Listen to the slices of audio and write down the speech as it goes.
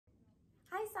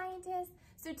scientists.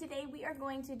 So today we are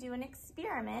going to do an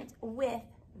experiment with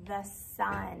the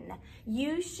sun.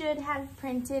 You should have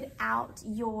printed out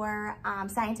your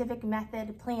scientific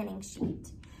method planning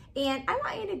sheet. And I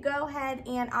want you to go ahead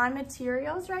and on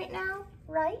materials right now,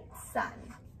 write sun.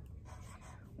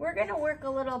 We're gonna work a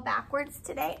little backwards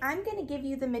today. I'm gonna give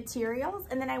you the materials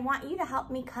and then I want you to help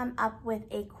me come up with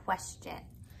a question.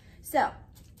 So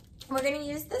we're gonna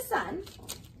use the sun.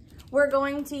 We're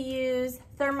going to use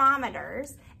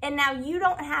thermometers. And now you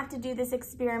don't have to do this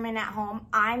experiment at home.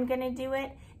 I'm gonna do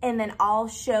it and then I'll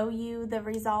show you the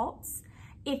results.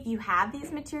 If you have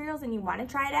these materials and you wanna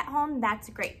try it at home, that's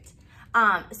great.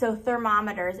 So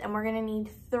thermometers, and we're gonna need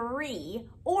 3,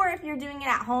 or if you're doing it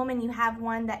at home and you have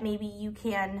one that maybe you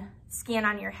can scan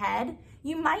on your head,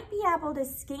 you might be able to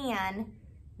scan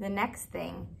the next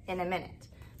thing in a minute.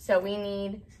 So we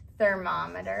need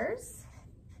thermometers,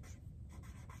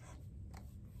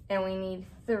 and we need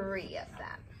 3 of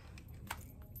them,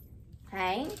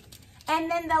 okay? And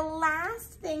then the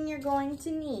last thing you're going to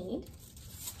need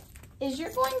is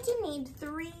you're going to need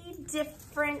 3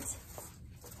 different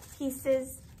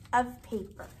pieces of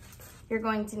paper. You're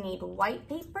going to need white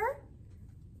paper,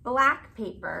 black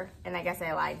paper, and I guess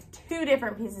I lied, 2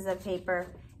 different pieces of paper,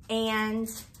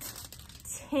 and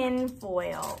tin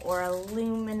foil or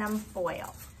aluminum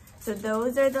foil. So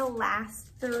those are the last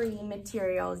 3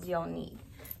 materials you'll need.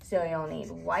 So you'll need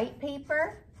white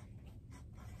paper,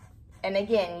 and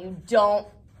again, you don't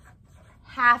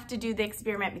have to do the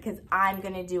experiment because I'm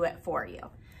gonna do it for you.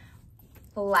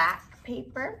 Black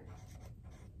paper,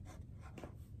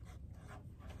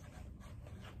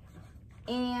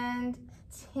 and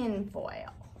tin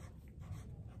foil.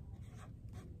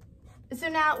 So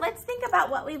now let's think about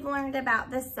what we've learned about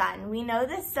the sun. We know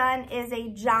the sun is a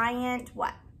giant,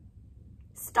 what?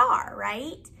 Star,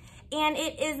 right? And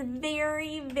it is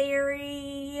very,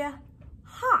 very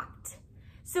hot.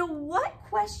 So what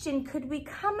question could we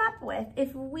come up with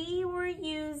if we were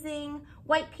using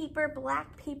white paper,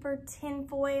 black paper, tin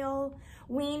foil?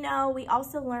 We know, we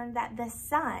also learned that the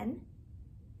sun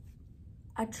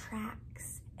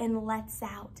attracts and lets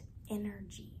out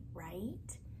energy,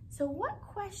 right? So what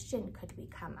question could we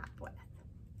come up with?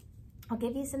 I'll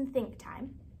give you some think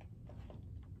time.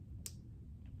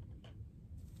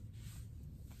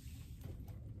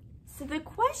 So the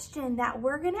question that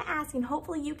we're gonna ask, and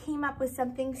hopefully you came up with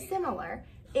something similar,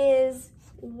 is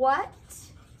what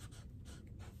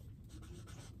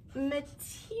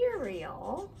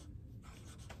material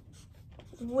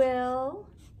will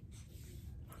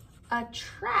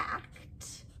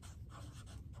attract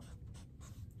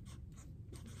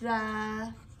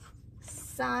the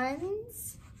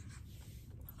sun's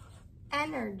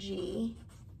energy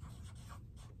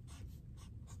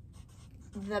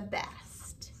the best?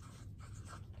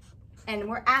 And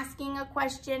we're asking a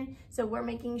question, so we're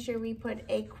making sure we put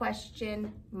a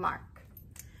question mark.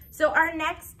 So our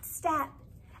next step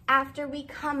after we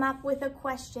come up with a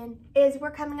question is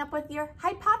we're coming up with your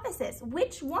hypothesis.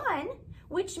 Which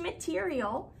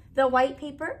material, the white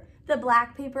paper, the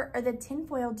black paper, or the tin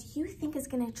foil, do you think is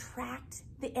gonna attract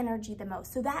the energy the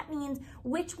most? So that means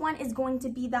which one is going to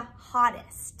be the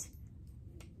hottest?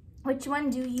 Which one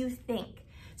do you think?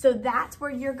 So that's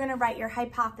where you're gonna write your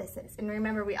hypothesis. And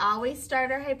remember, we always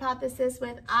start our hypothesis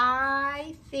with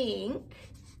I think,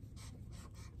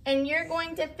 and you're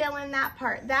going to fill in that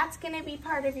part. That's gonna be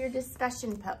part of your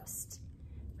discussion post,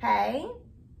 okay?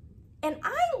 And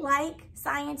I like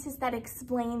scientists that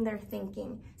explain their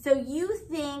thinking. So you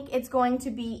think it's going to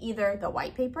be either the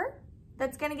white paper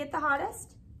that's gonna get the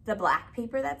hottest, the black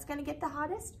paper that's gonna get the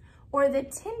hottest, or the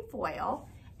tin foil,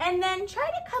 and then try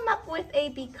to come up with a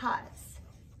because.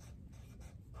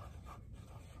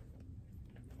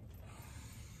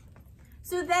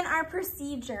 So then our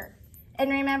procedure,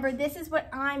 and remember, this is what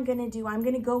I'm gonna do. I'm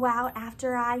gonna go out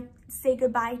after I say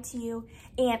goodbye to you,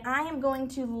 and I am going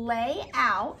to lay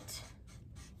out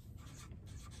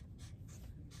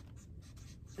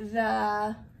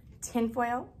the tin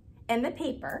foil and the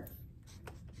paper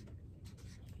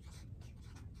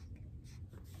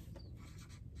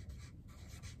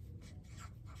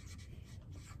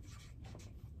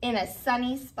in a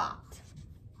sunny spot.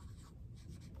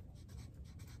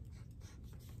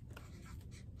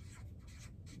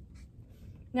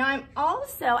 Now I'm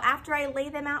also, after I lay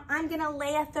them out, I'm gonna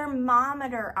lay a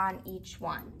thermometer on each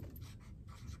one.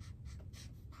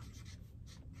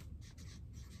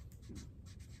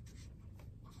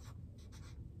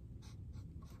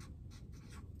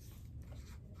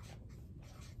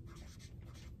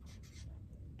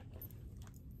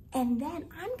 And then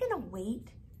I'm gonna wait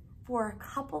for a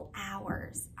couple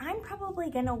hours. I'm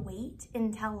probably gonna wait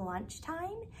until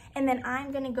lunchtime, and then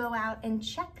I'm gonna go out and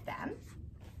check them.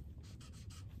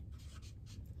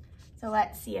 So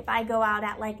let's see, if I go out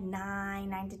at like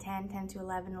 9 to 10, 10 to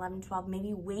 11, 11 to 12,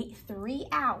 maybe wait 3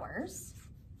 hours.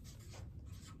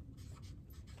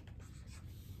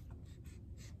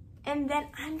 And then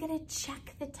I'm gonna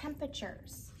check the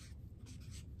temperatures.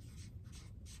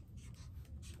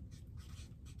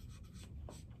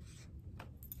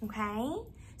 Okay,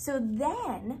 so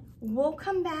then we'll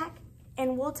come back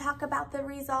and we'll talk about the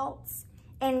results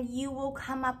and you will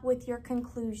come up with your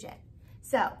conclusion.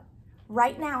 So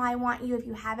right now I want you, if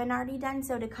you haven't already done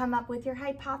so, to come up with your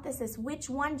hypothesis. Which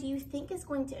one do you think is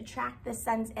going to attract the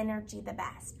sun's energy the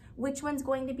best? Which one's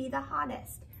going to be the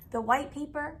hottest? The white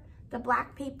paper, the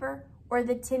black paper, or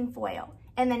the tin foil?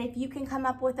 And then if you can come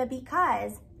up with a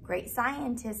because, great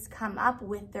scientists come up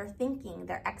with their thinking,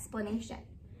 their explanation.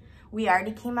 We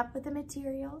already came up with the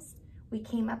materials. We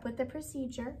came up with the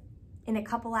procedure. In a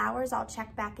couple hours, I'll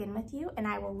check back in with you and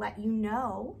I will let you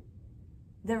know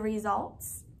the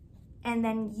results. And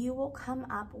then you will come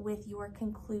up with your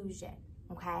conclusion,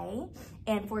 okay?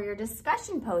 And for your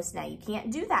discussion post now, you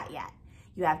can't do that yet.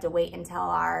 You have to wait until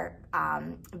our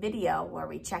video where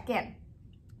we check in.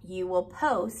 You will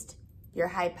post your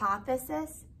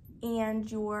hypothesis and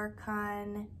your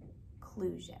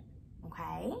conclusion,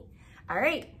 okay? All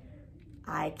right.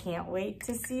 I can't wait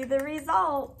to see the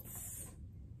results.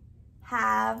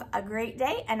 Have a great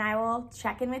day, and I will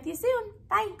check in with you soon.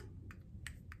 Bye.